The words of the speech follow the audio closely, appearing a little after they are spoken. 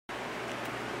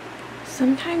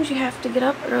Sometimes you have to get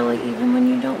up early even when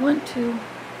you don't want to.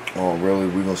 Oh, really?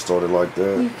 We gonna start it like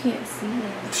that? You can't see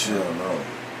it. Chill, no.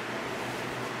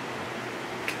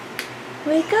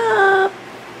 Wake up!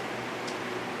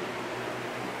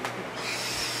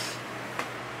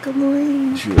 Good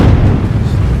morning. Chill.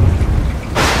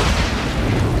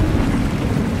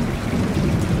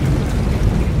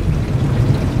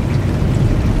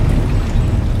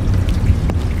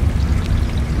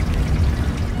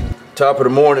 Top of the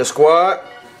morning, squad.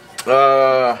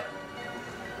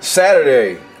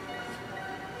 Saturday,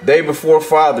 day before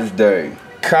Father's Day.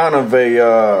 Kind of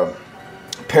a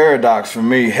paradox for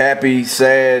me. Happy,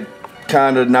 sad,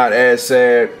 kind of not as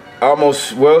sad.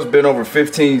 Almost, well, it's been over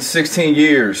 16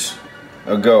 years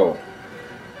ago.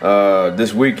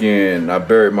 This weekend, I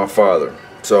buried my father.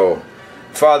 So,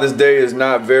 Father's Day is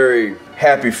not very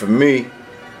happy for me.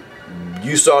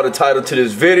 You saw the title to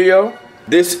this video.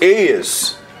 This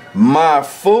is my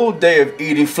full day of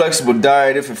eating, flexible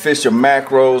diet, if it fits your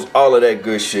macros, all of that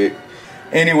good shit.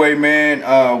 Anyway,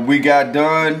 man, we got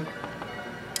done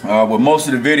with most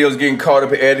of the videos, getting caught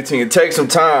up in editing. It takes some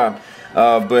time,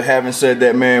 but having said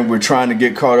that, man, we're trying to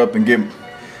get caught up and get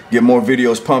more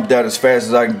videos pumped out as fast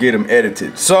as I can get them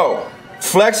edited. So,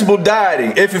 flexible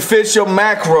dieting, if it fits your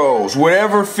macros,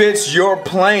 whatever fits your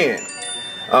plan.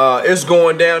 It's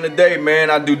going down today, man.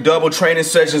 I do double training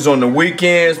sessions on the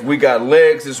weekends. We got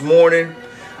legs this morning.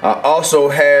 I also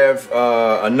have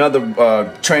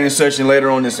another training session later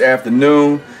on this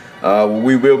afternoon.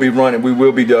 We will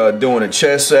be doing a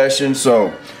chest session.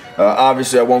 So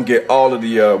obviously I won't get all of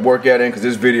the workout in because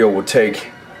this video will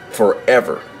take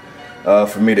forever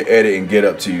for me to edit and get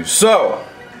up to you. So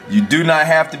you do not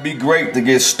have to be great to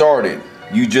get started.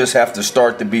 You just have to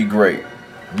start to be great.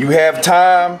 You have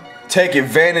time. Take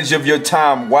advantage of your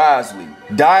time wisely.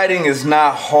 Dieting is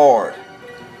not hard.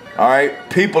 Alright?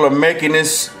 People are making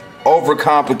this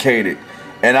overcomplicated.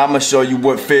 And I'm going to show you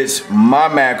what fits my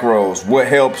macros. What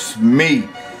helps me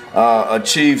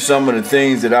achieve some of the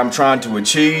things that I'm trying to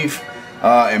achieve.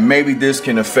 And maybe this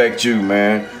can affect you,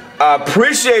 man. I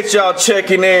appreciate y'all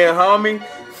checking in, homie.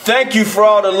 Thank you for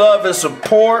all the love and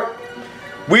support.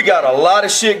 We got a lot of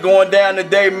shit going down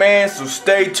today, man, so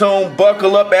stay tuned,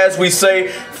 buckle up, as we say.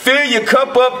 Fill your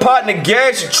cup up, partner,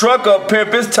 gas your truck up,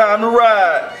 pimp, it's time to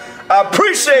ride. I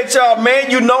appreciate y'all, man.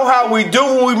 You know how we do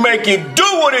when we make it do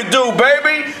what it do,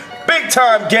 baby. Big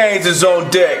time gains is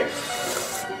on deck.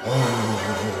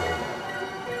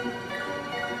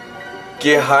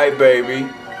 Get hype, baby.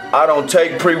 I don't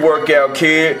take pre-workout,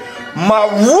 kid. My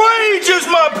rage is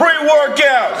my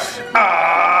pre-workout.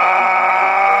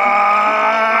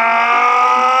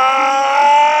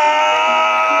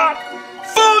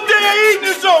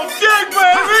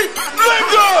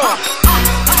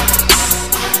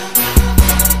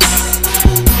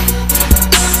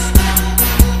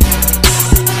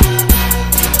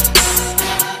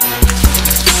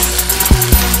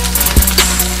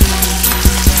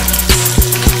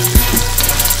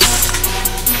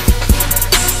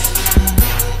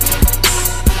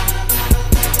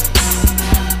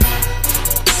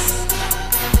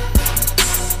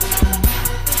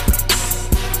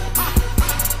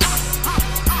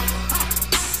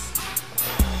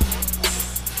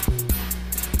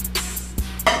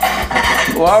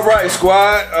 Well, all right,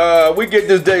 squad. We get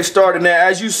this day started now.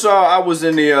 As you saw, I was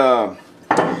in the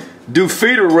do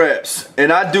feeder reps,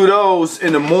 and I do those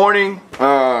in the morning.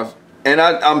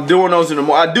 I'm doing those in the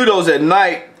morning. I do those at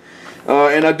night,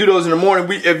 and I do those in the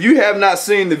morning. If you have not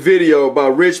seen the video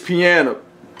about Rich Piana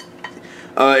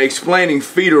explaining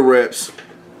feeder reps,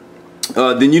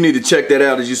 then you need to check that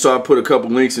out. As you saw, I put a couple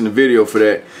links in the video for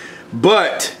that.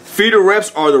 But feeder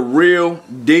reps are the real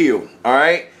deal. All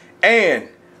right, and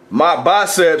my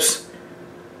biceps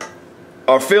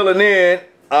are filling in.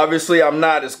 Obviously, I'm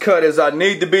not as cut as I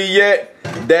need to be yet.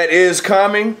 That is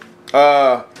coming.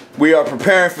 We are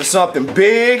preparing for something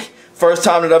big. First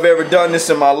time that I've ever done this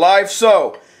in my life.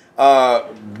 So,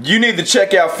 you need to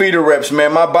check out feeder reps,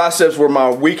 man. My biceps were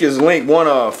my weakest link, one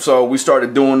of. So, we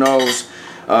started doing those.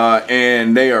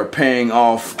 And they are paying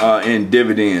off in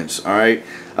dividends. All right.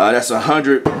 That's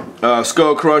 100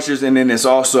 skull crushers. And then it's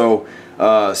also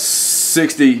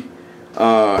 60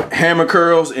 hammer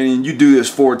curls, and you do this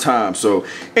 4 times. So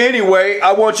anyway,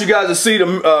 I want you guys to see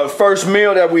the first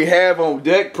meal that we have on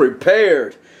deck,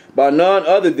 prepared by none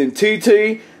other than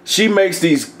TT. She makes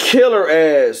these killer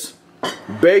ass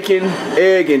bacon,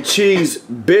 egg, and cheese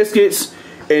biscuits,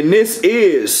 and this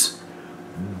is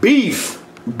beef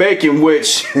bacon,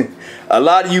 which a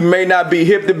lot of you may not be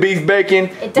hip to beef bacon.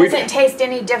 It doesn't taste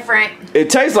any different. It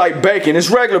tastes like bacon. It's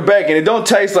regular bacon. It don't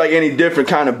taste like any different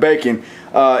kind of bacon.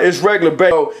 It's regular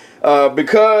base. So,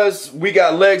 because we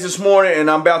got legs this morning and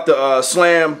I'm about to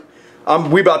slam,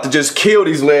 we about to just kill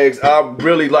these legs. I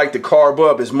really like to carb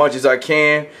up as much as I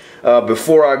can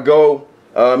before I go.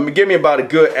 Give me about a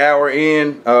good hour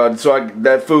in so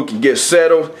that food can get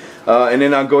settled, and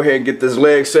then I'll go ahead and get this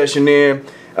leg session in,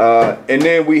 and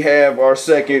then we have our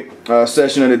second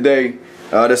session of the day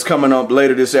that's coming up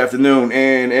later this afternoon.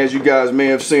 And as you guys may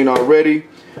have seen already,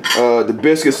 the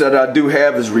biscuits that I do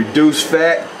have is reduced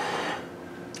fat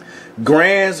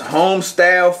Grand's home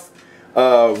style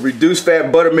reduced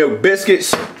fat buttermilk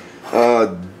biscuits.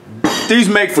 These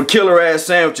make for killer ass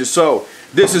sandwiches. So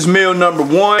this is meal number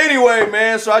 1. Anyway,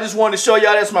 man, so I just wanted to show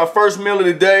y'all that's my first meal of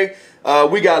the day.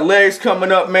 We got legs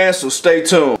coming up, man, so stay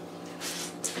tuned.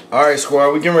 Alright,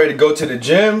 squad, we getting ready to go to the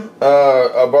gym.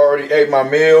 I've already ate my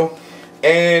meal.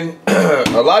 And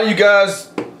a lot of you guys,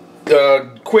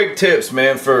 quick tips,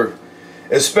 man,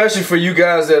 especially for you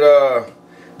guys that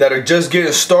are just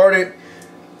getting started.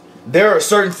 There are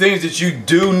certain things that you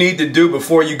do need to do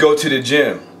before you go to the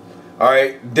gym.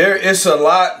 Alright, it's a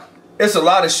lot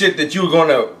of shit that you're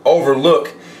gonna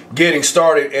overlook getting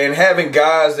started. And having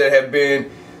guys that have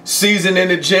been seasoned in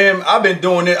the gym, I've been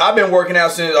doing it. I've been working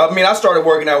out since, I started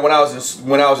working out when I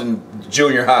was in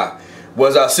junior high.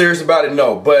 Was I serious about it?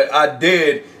 No, but I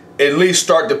did at least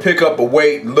start to pick up a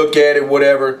weight, look at it,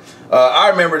 whatever. I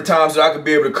remember the times that I could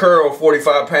be able to curl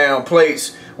 45-pound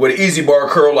plates with an easy bar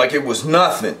curl like it was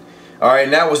nothing. Alright,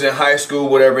 and that was in high school,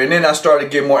 whatever. And then I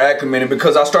started getting more acclimated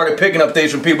because I started picking up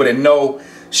things from people that know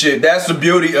shit. That's the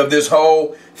beauty of this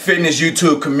whole fitness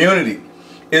YouTube community,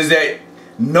 is that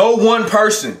no one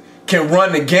person can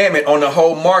run the gamut on the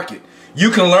whole market.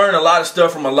 You can learn a lot of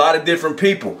stuff from a lot of different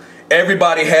people.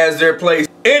 Everybody has their place.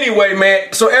 Anyway,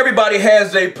 man, so everybody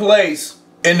has their place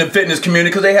in the fitness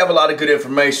community because they have a lot of good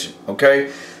information,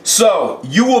 okay? So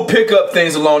you will pick up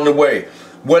things along the way.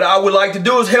 What I would like to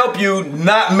do is help you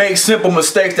not make simple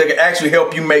mistakes that can actually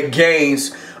help you make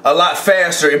gains a lot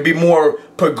faster and be more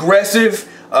progressive,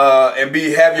 and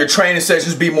have your training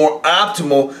sessions be more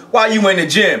optimal while you in the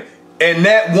gym. And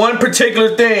that one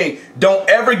particular thing, don't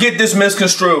ever get this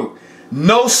misconstrued.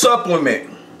 No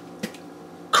supplement,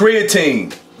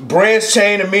 creatine, branched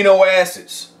chain amino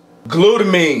acids,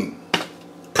 glutamine,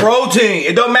 protein,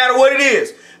 it don't matter what it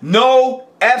is. No,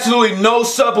 absolutely no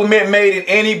supplement made in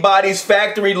anybody's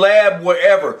factory, lab,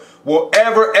 wherever will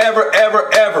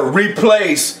ever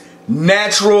replace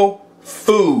natural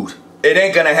food. It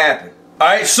ain't gonna happen.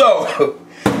 Alright, so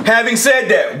having said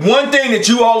that, one thing that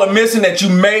you all are missing that you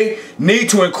may need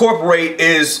to incorporate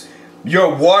is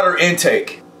your water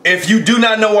intake. If you do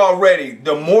not know already,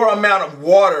 the more amount of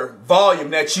water volume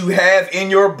that you have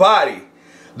in your body,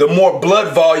 the more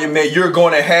blood volume that you're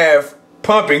going to have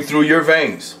pumping through your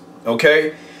veins,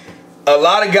 okay? A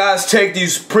lot of guys take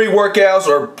these pre-workouts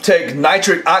or take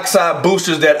nitric oxide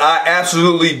boosters that I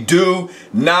absolutely do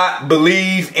not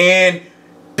believe in,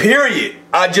 period.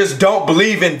 I just don't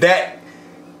believe in that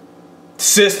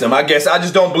system. I guess I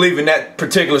just don't believe in that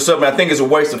particular supplement. I think it's a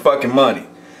waste of fucking money.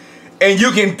 And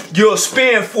you'll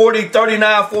spend $39,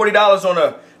 $40 on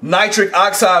a nitric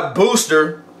oxide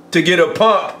booster to get a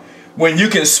pump when you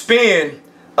can spend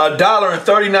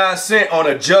 $1.39 on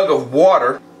a jug of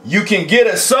water. You can get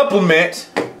a supplement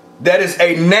that is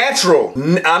a natural.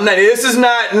 This is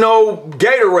not no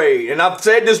Gatorade, and I've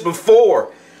said this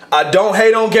before. I don't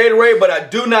hate on Gatorade, but I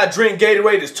do not drink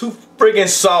Gatorade. It's too friggin'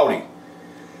 salty.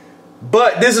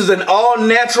 But this is an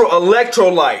all-natural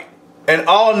electrolyte. An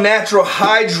all-natural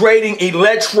hydrating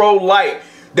electrolyte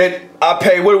that I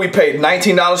paid, what do we pay,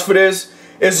 $19 for this?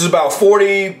 This is about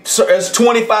 40, it's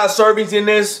 25 servings in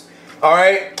this.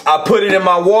 Alright, I put it in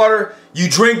my water. You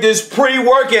drink this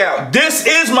pre-workout. This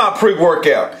is my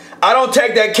pre-workout. I don't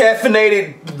take that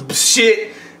caffeinated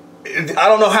shit. I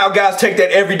don't know how guys take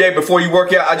that every day before you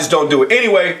work out. I just don't do it.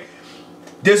 Anyway,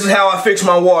 this is how I fix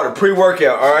my water,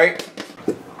 pre-workout, alright?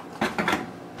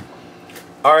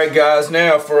 Alright guys,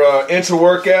 now for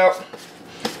intra-workout,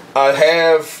 I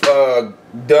have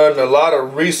done a lot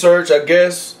of research, I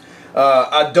guess.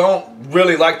 I don't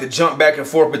really like to jump back and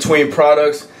forth between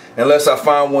products unless I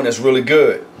find one that's really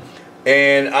good.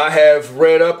 And I have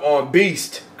read up on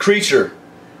Beast, Creature,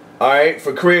 alright,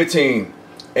 for creatine.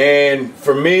 And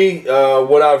for me,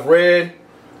 what I've read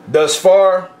thus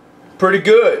far, pretty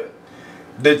good.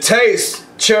 The taste,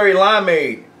 cherry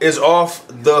limeade, is off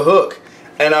the hook.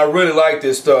 And I really like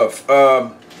this stuff.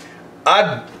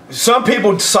 Some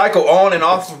people cycle on and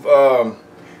off of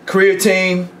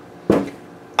creatine.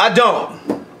 I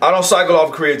don't cycle off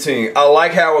of creatine. I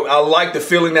like the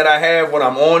feeling that I have when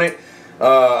I'm on it.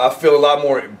 I feel a lot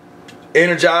more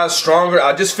energized, stronger.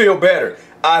 I just feel better.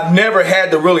 I've never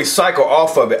had to really cycle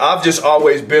off of it. I've just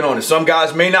always been on it. Some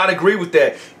guys may not agree with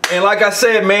that. And like I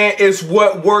said, man, it's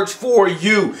what works for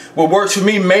you. What works for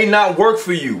me may not work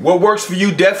for you. What works for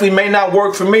you definitely may not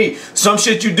work for me. Some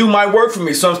shit you do might work for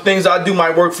me. Some things I do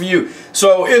might work for you.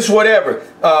 So it's whatever.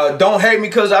 Don't hate me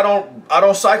because I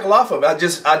don't cycle off of it. I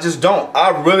just don't.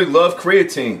 I really love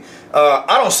creatine.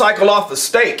 I don't cycle off of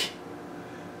steak.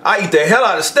 I eat the hell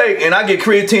out of steak and I get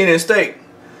creatine in steak.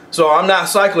 So I'm not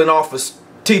cycling off of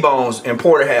T-bones and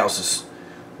porterhouses.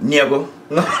 Never.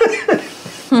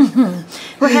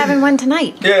 We're having one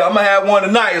tonight. Yeah, I'm gonna have one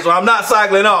tonight, so I'm not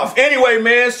cycling off. Anyway,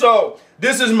 man, so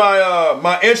this is my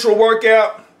my intra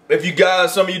workout. If you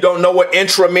guys, some of you don't know what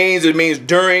intra means, it means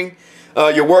during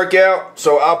your workout.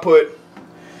 So I'll put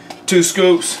 2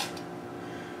 scoops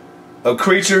of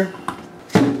creature.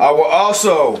 I will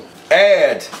also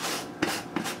add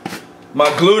my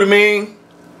glutamine,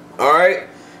 all right,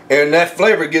 and that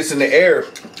flavor gets in the air.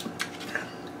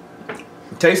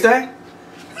 Taste that?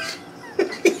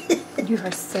 You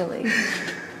are silly.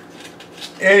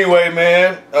 Anyway,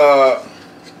 man,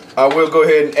 I will go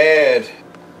ahead and add.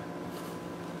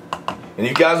 And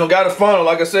you guys don't got a funnel,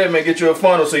 like I said, man, get you a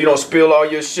funnel so you don't spill all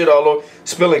your shit all over,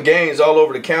 spilling gains all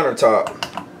over the countertop.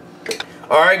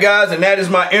 All right, guys, and that is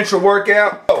my intra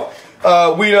workout.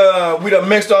 We done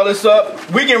mixed all this up.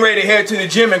 We getting ready to head to the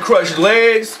gym and crush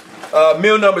legs.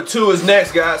 Meal number 2 is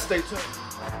next, guys. Stay tuned.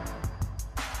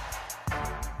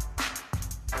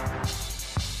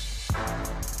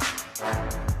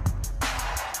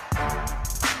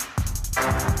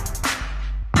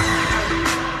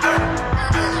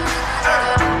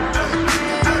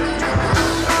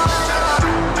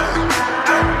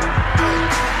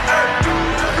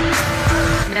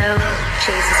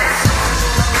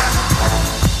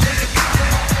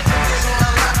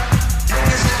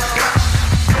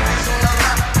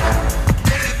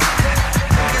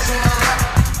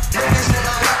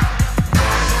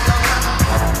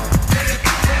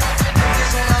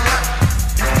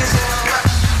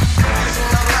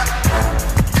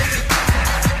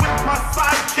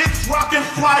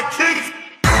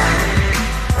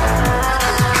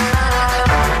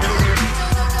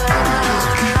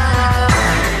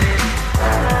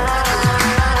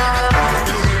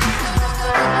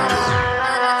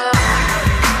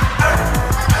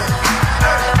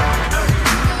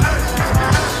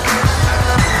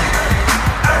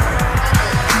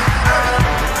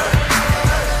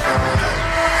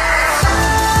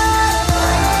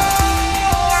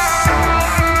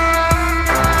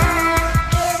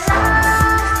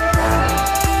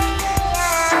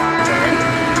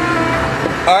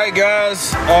 Alright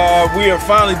guys, we are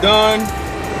finally done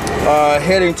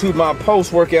heading to my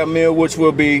post-workout meal, which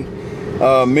will be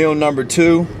meal number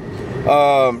 2.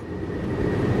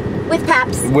 With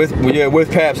Paps.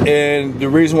 With Paps. And the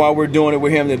reason why we're doing it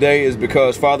with him today is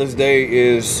because Father's Day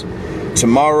is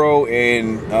tomorrow,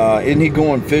 and isn't he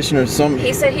going fishing or something?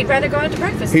 He said he'd rather go out to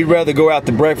breakfast. He'd rather go out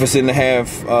to breakfast than to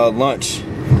have lunch.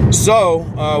 So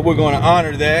we're going to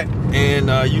honor that,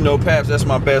 and you know, Paps, that's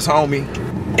my best homie.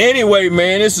 Anyway,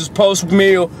 man, this is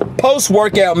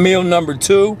post-workout meal number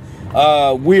 2.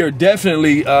 We are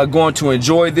definitely going to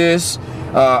enjoy this.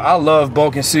 I love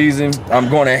bulking season. I'm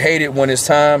going to hate it when it's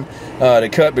time to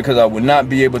cut, because I would not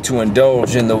be able to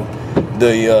indulge in the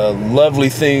lovely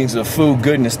things of food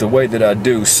goodness the way that I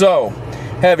do. So,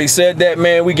 having said that,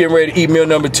 man, we getting ready to eat meal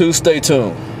number 2. Stay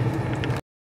tuned.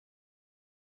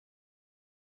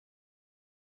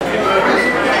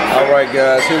 Alright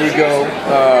guys, here we go.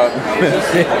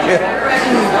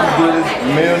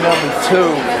 Meal number 2,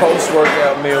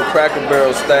 post-workout meal, Cracker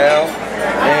Barrel style.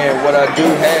 And what I do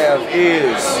have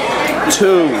is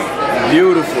 2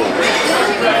 beautiful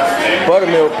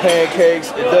buttermilk pancakes.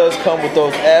 It does come with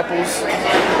those apples.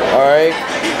 Alright,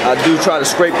 I do try to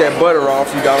scrape that butter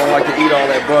off. I don't like to eat all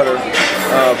that butter.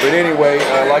 But anyway,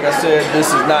 like I said, this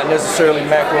is not necessarily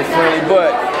macro friendly,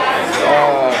 but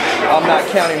I'm not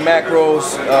counting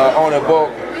macros on a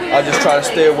bulk. I just try to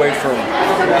stay away from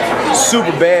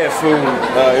super bad food,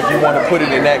 if you want to put it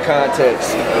in that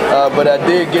context. But I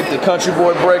did get the country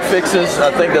boy breakfast.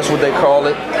 I think that's what they call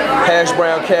it. Hash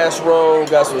brown casserole,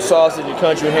 got some sausage and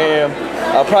country ham.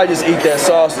 I'll probably just eat that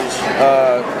sausage.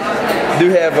 Do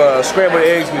have scrambled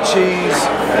eggs with cheese,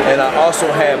 and I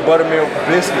also have buttermilk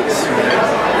biscuits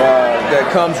that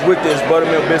comes with this,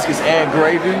 buttermilk biscuits and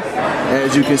gravy,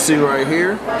 as you can see right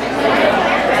here.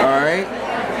 Alright,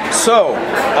 so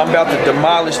I'm about to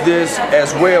demolish this,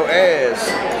 as well as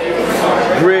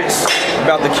grits.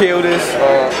 About to kill this.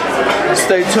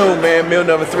 Stay tuned, man. Meal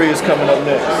number 3 is coming up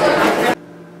next.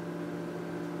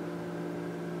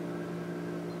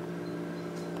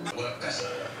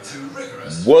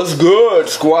 What's good,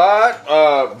 squad?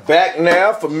 Back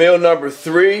now for meal number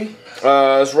 3.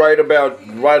 It's right a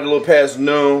little past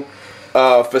noon.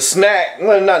 For snack,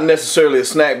 well, not necessarily a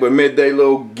snack, but midday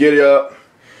little get up.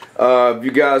 If you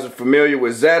guys are familiar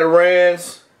with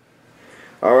Zatarans,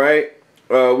 all right,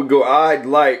 I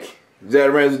like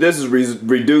Zatarans. This is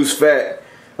reduced fat,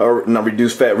 or not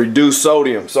reduced fat, reduced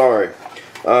sodium. Sorry.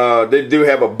 They do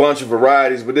have a bunch of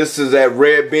varieties, but this is that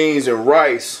red beans and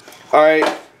rice. All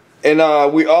right. And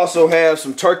we also have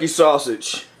some turkey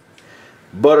sausage,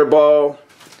 butterball.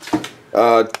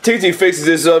 TT fixes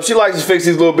this up. She likes to fix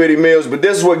these little bitty meals, but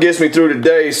this is what gets me through the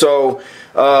day. So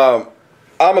I'm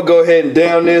gonna go ahead and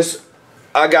down this.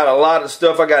 I got a lot of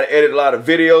stuff. I got to edit a lot of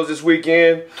videos this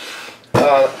weekend.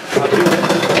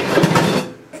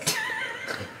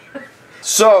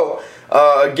 So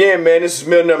again, man, this is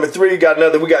meal number 3. We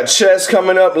got chess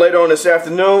coming up later on this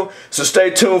afternoon. So stay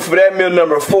tuned for that. Meal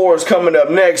number 4 is coming up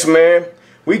next, man.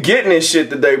 We getting this shit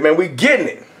today, man. We getting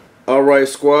it. All right,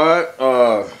 squad.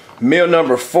 Meal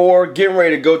number 4, getting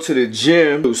ready to go to the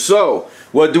gym. So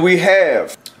what do we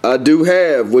have? I do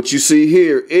have, what you see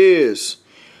here is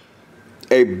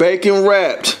a bacon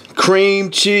wrapped cream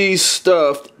cheese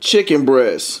stuffed chicken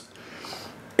breast.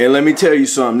 And let me tell you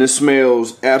something, this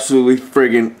smells absolutely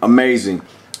friggin' amazing.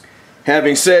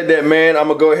 Having said that, man, I'm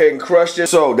gonna go ahead and crush this.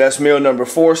 So that's meal number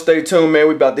 4. Stay tuned, man.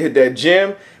 We about to hit that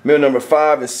gym. Meal number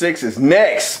 5 and 6 is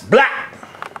next. Blah!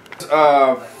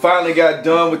 Finally got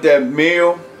done with that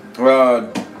meal.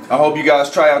 I hope you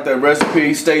guys try out that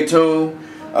recipe. Stay tuned.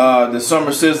 The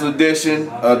Summer Sizzle edition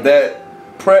of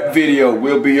that prep video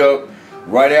will be up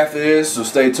right after this, so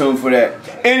stay tuned for that.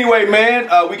 Anyway, man,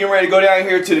 we getting ready to go down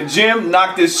here to the gym,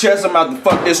 knock this chest. I'm about to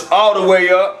fuck this all the way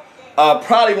up.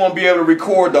 Probably won't be able to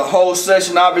record the whole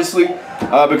session, obviously,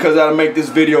 because that'll make this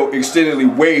video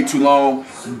extendedly way too long.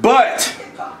 But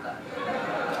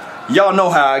y'all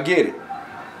know how I get it.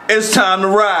 It's time to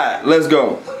ride. Let's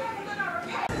go.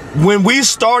 When we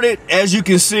started, as you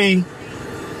can see,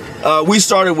 we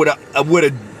started with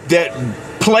that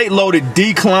plate-loaded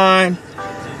decline,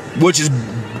 which is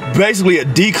basically a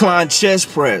decline chest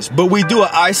press, but we do an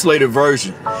isolated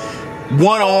version.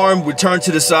 One arm would turn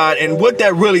to the side, and what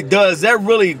that really does, that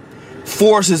really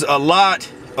forces a lot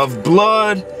of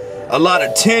blood, a lot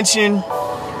of tension.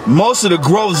 Most of the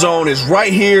growth zone is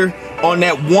right here on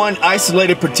that one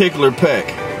isolated particular pec.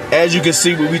 As you can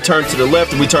see, when we turn to the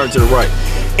left and we turn to the right.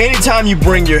 Anytime you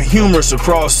bring your humerus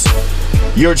across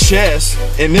your chest,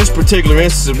 in this particular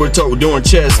instance we're doing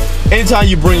chest, anytime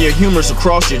you bring your humerus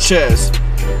across your chest,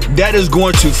 that is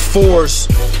going to force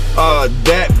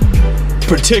that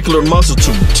particular muscle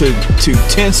to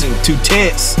tense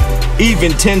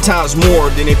even 10 times more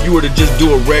than if you were to just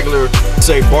do a regular,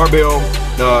 say, barbell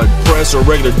press or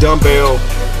regular dumbbell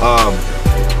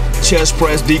chest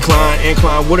press, decline,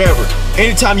 incline, whatever.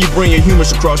 Anytime you bring your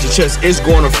humerus across your chest, it's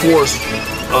going to force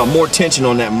more tension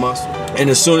on that muscle. And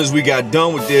as soon as we got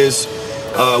done with this,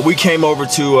 we came over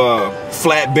to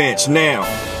flat bench. Now,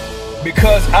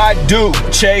 because I do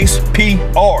chase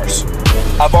PRs,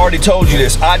 I've already told you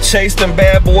this. I chase them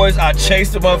bad boys. I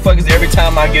chase the motherfuckers every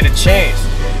time I get a chance,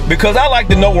 because I like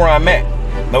to know where I'm at,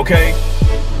 okay?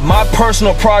 My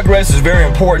personal progress is very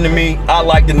important to me. I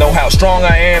like to know how strong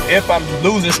I am, if I'm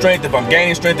losing strength, if I'm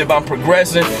gaining strength, if I'm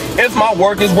progressing, if my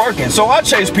work is working. So I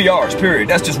chase PRs, period.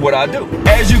 That's just what I do.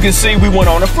 As you can see, we went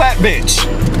on a flat bench.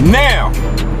 Now,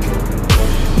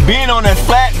 being on that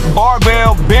flat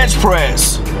barbell bench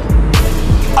press,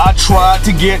 I tried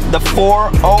to get the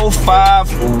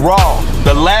 405 raw.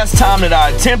 The last time that I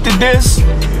attempted this,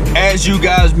 as you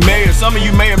guys may, or some of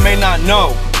you may or may not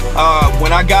know,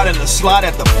 when I got in the slot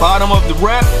at the bottom of the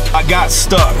rep, I got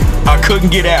stuck. I couldn't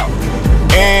get out,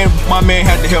 and my man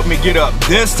had to help me get up.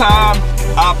 This time,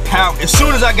 I powered. As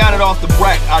soon as I got it off the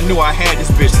rack, I knew I had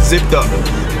this bitch zipped up.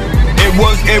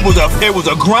 It was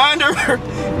a grinder.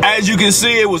 As you can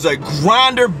see, it was a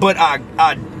grinder, but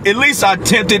at least I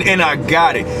attempted and I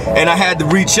got it. And I had to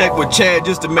recheck with Chad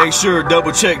just to make sure,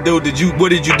 double check, dude, what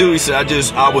did you do? He said,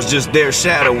 I was just there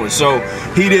shadowing. So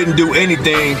he didn't do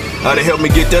anything to help me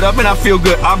get that up, and I feel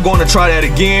good. I'm going to try that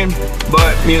again,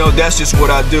 but you know, that's just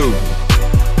what I do.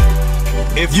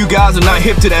 If you guys are not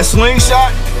hip to that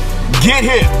slingshot, get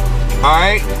hip, all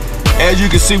right? As you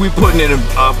can see, we putting in a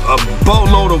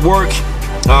boatload of work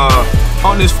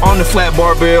on the flat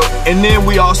barbell, and then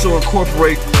we also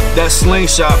incorporate that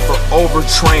slingshot for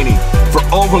overtraining, for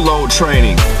overload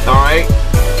training. All right.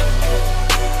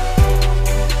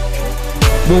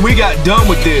 When we got done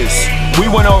with this, we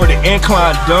went over to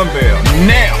incline dumbbell.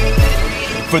 Now,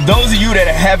 for those of you that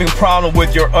are having problem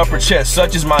with your upper chest,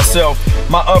 such as myself,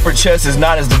 my upper chest is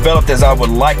not as developed as I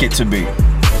would like it to be.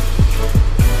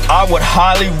 I would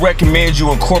highly recommend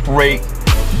you incorporate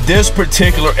this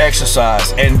particular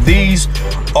exercise, and these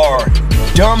are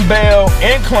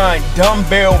incline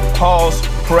dumbbell pause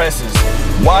presses.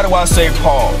 Why do I say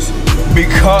pause?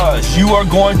 Because you are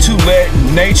going to let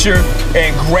nature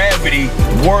and gravity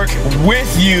work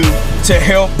with you to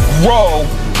help grow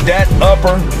that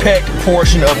upper pec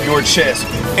portion of your chest,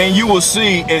 and you will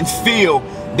see and feel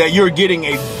that you're getting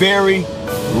a very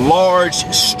large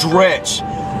stretch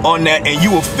on that, and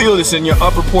you will feel this in your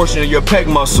upper portion of your pec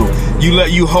muscle.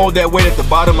 You hold that weight at the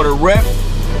bottom of the rep,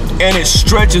 and it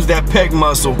stretches that pec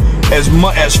muscle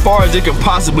as far as it can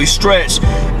possibly stretch.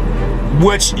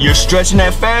 Which you're stretching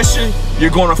that fascia, you're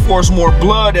going to force more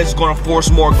blood, that's going to force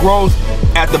more growth.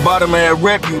 At the bottom of that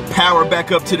rep, you power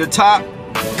back up to the top,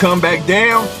 come back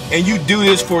down, and you do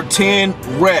this for 10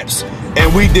 reps.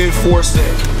 And we did 4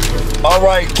 sets. All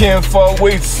right, kinfolk,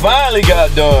 we finally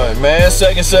got done, man.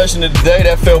 Second session of the day.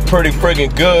 That felt pretty freaking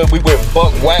good. We went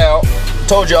buck wild.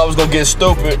 Told you I was gonna get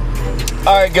stupid.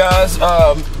 All right, guys,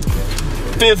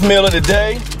 5th meal of the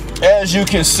day. As you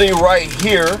can see right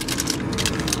here,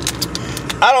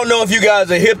 I don't know if you guys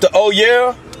are hip to oh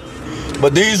yeah,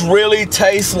 but these really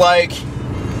taste like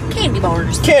candy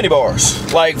bars. Candy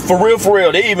bars, like for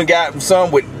real. They even got some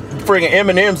with friggin'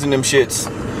 M&Ms in them shits.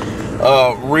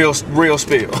 Real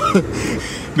spill.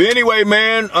 But anyway,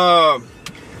 man,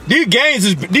 these gains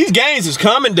is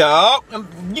coming, dog.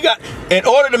 You got, in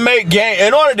order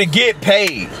to get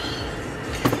paid,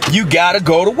 you gotta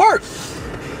go to work.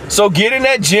 So get in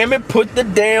that gym and put the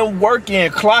damn work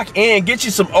in, clock in, get you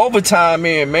some overtime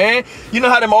in, man. You know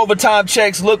how them overtime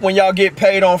checks look when y'all get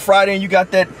paid on Friday and you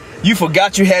got that, you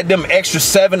forgot you had them extra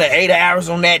 7 or 8 hours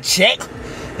on that check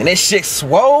and that shit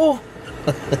swole.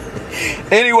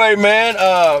 Anyway, man,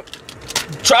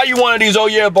 try you one of these oh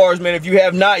yeah bars, man. If you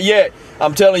have not yet,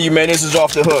 I'm telling you, man, this is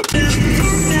off the hook.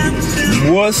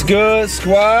 What's good,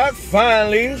 squad?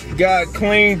 Finally got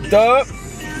cleaned up,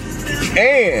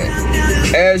 and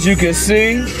as you can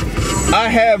see, I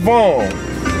have on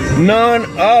none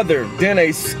other than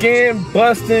a skin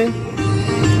busting,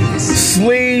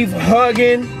 sleeve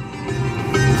hugging,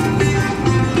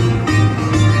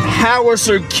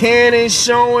 howitzer cannon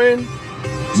showing,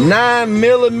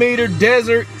 9mm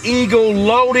Desert Eagle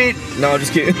loaded. No,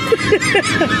 just kidding.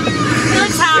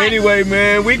 Anyway,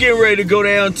 man, we getting ready to go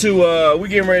down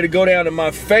to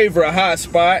my favorite hot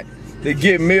spot to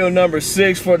get meal number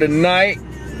 6 for the night.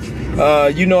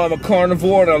 You know I'm a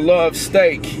carnivore and I love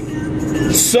steak.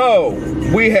 So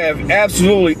we have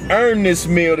absolutely earned this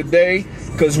meal today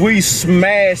because we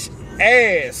smashed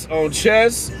ass on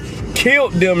chest,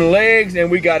 killed them legs,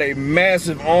 and we got a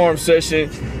massive arm session,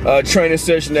 training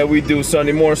session that we do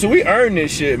Sunday morning. So we earned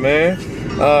this shit, man.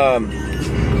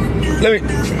 Let me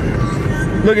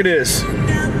look at this.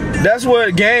 That's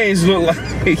what gains look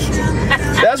like.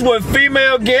 That's what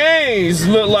female gains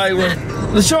look like.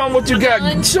 Let's show them what you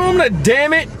got. Show them that,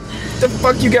 damn it. What the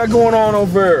fuck you got going on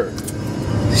over there?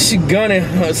 She gunning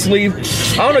her sleeve.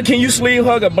 I don't know, can you sleeve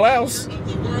hug a blouse?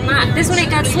 This one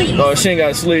ain't got sleeves. Oh, she ain't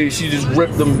got sleeves. She just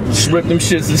ripped them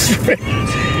shits and straight.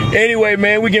 Anyway,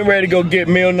 man, we getting ready to go get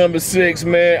meal number 6,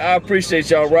 man. I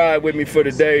appreciate y'all riding with me for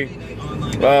the day.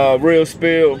 Real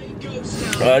spill.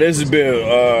 This has been,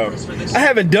 I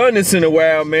haven't done this in a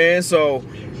while, man, so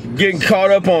getting caught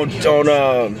up on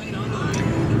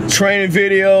training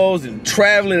videos and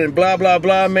traveling and blah, blah,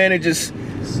 blah, man,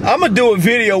 I'm gonna do a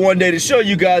video one day to show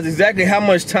you guys exactly how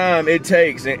much time it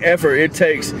takes and effort it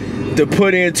takes to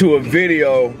put into a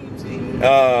video,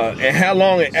 and how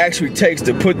long it actually takes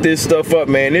to put this stuff up,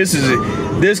 man.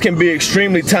 This can be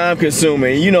extremely time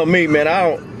consuming. You know me, man,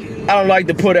 I don't like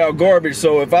to put out garbage,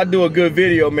 so if I do a good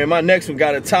video, man, my next one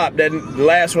got to top that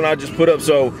last one I just put up,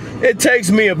 so it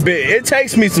takes me a bit. It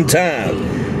takes me some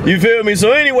time. You feel me?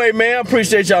 So anyway, man, I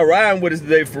appreciate y'all riding with us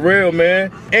today, for real,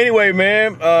 man. Anyway,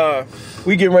 man,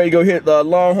 we getting ready to go hit the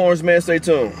Longhorns, man. Stay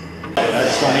tuned.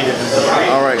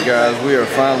 All right, guys, we are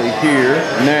finally here.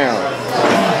 Now,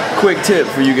 quick tip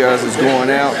for you guys that's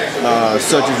going out,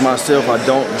 such as myself, I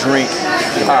don't drink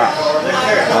pop.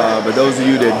 But those of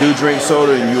you that do drink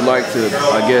soda and you like to,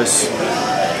 I guess,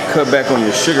 cut back on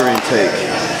your sugar intake,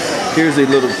 here's a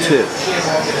little tip.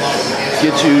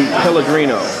 Get you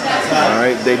Pellegrino.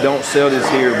 Alright, they don't sell this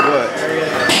here, but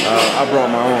I brought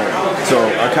my own, so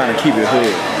I kind of keep it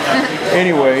hood.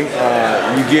 Anyway,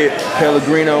 you get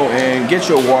Pellegrino and get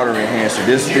your water enhancer.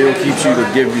 This still keeps you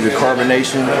to give you the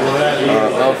carbonation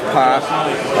of pop,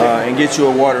 and get you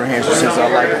a water enhancer. Since I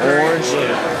like orange,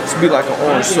 it's be like an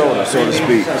orange soda, so to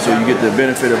speak. So you get the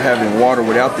benefit of having water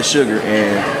without the sugar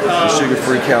and the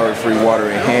sugar-free, calorie-free water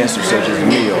enhancer such as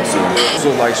Mio.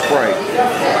 So like Sprite.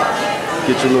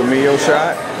 Get your little Mio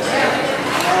shot,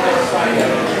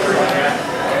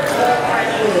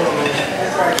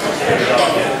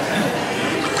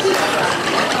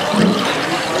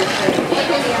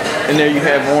 And there you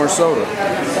have orange soda.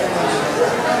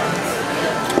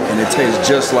 And it tastes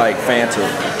just like Fanta.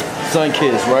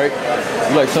 Sunkiss, right?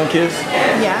 You like Sunkiss?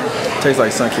 Yeah. Tastes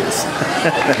like Sunkiss.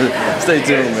 Stay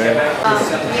tuned, man.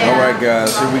 Alright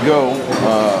guys, here we go.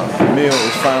 Meal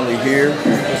is finally here.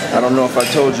 I don't know if I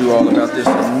told you all about this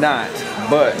or not,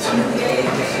 but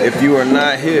if you are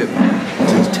not hip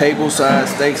to table-side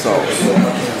steak sauce,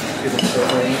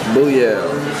 booyah.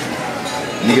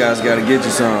 You guys gotta get you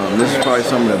some. This is probably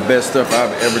some of the best stuff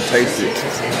I've ever tasted,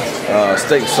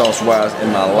 steak sauce wise,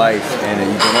 in my life, and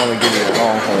you can only get it at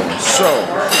Longhorn. So,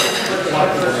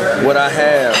 what I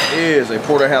have is a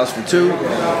porterhouse for two,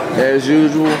 as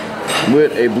usual,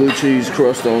 with a blue cheese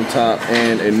crust on top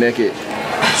and a naked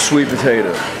sweet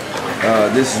potato.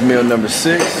 This is meal number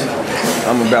 6.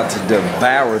 I'm about to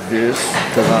devour this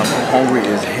because I'm hungry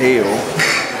as hell.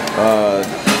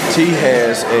 T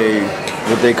has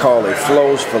what they call a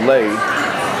Flo's filet,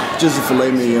 just a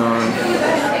filet mignon,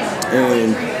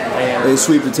 and a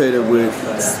sweet potato with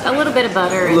A little bit of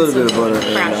butter.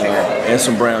 and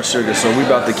some brown sugar. So we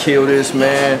about to kill this,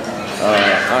 man.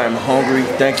 I am hungry.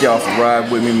 Thank y'all for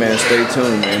riding with me, man. Stay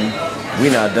tuned, man. We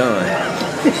not done.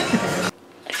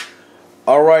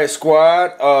 All right,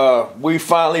 squad. We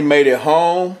finally made it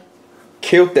home.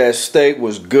 Killed that steak.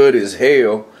 Was good as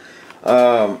hell.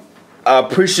 I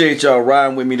appreciate y'all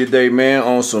riding with me today, man,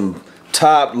 on some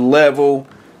top level,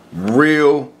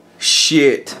 real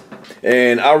shit.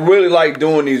 And I really like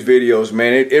doing these videos,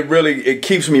 man. It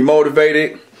keeps me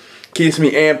motivated, keeps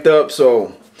me amped up.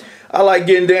 So I like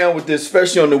getting down with this,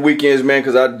 especially on the weekends, man,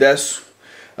 because that's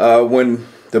when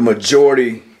the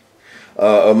majority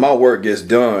of my work gets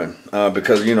done.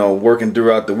 Because, you know, working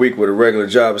throughout the week with a regular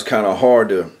job is kind of hard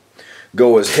to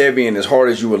go as heavy and as hard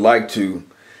as you would like to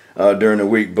during the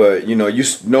week. But, you know,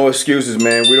 no excuses,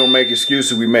 man. We don't make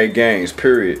excuses, we make gains,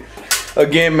 period.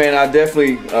 Again, man, I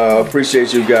definitely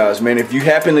appreciate you guys, man. If you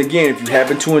happen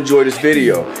to enjoy this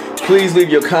video, please leave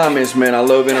your comments, man. I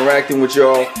love interacting with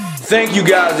y'all. Thank you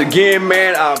guys again,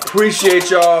 man. I appreciate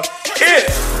y'all.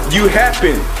 If you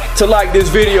happen to like this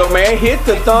video, man, hit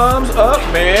the thumbs up,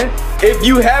 man. If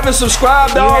you haven't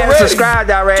subscribed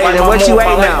already, then what you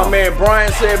waiting on? My man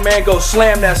Brian said, man, go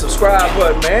slam that subscribe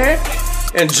button, man,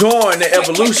 and join the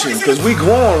evolution, because we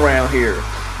growing around here.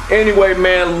 Anyway,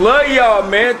 man, love y'all,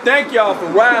 man. Thank y'all for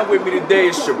riding with me today.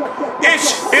 It's your boy,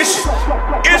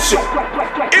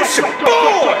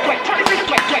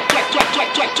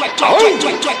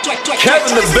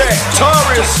 Kevin the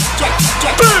Victorious.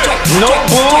 No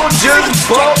bull, just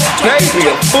ball, baby.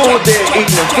 A full day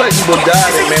eating a flexible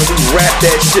diet, man. We wrap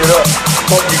that shit up.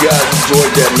 Hope you guys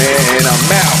enjoyed that, man. And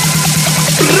I'm out.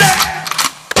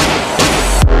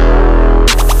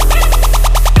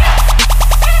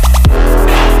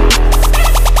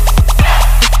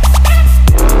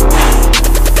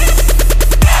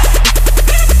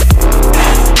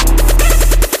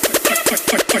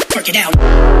 Work it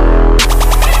out.